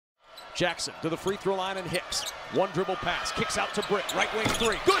Jackson to the free throw line and Hicks. One dribble pass, kicks out to Britt, right wing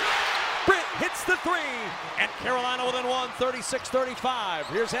three. Good! Britt hits the three, and Carolina within one, 36-35.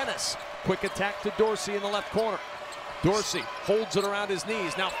 Here's Ennis. Quick attack to Dorsey in the left corner. Dorsey holds it around his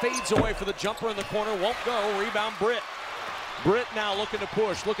knees, now fades away for the jumper in the corner, won't go, rebound Britt. Britt now looking to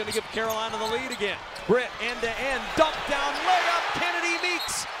push, looking to give Carolina the lead again. Britt end-to-end, dump down, layup, Kennedy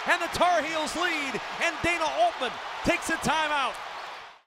Meeks, and the Tar Heels lead, and Dana Altman takes a timeout.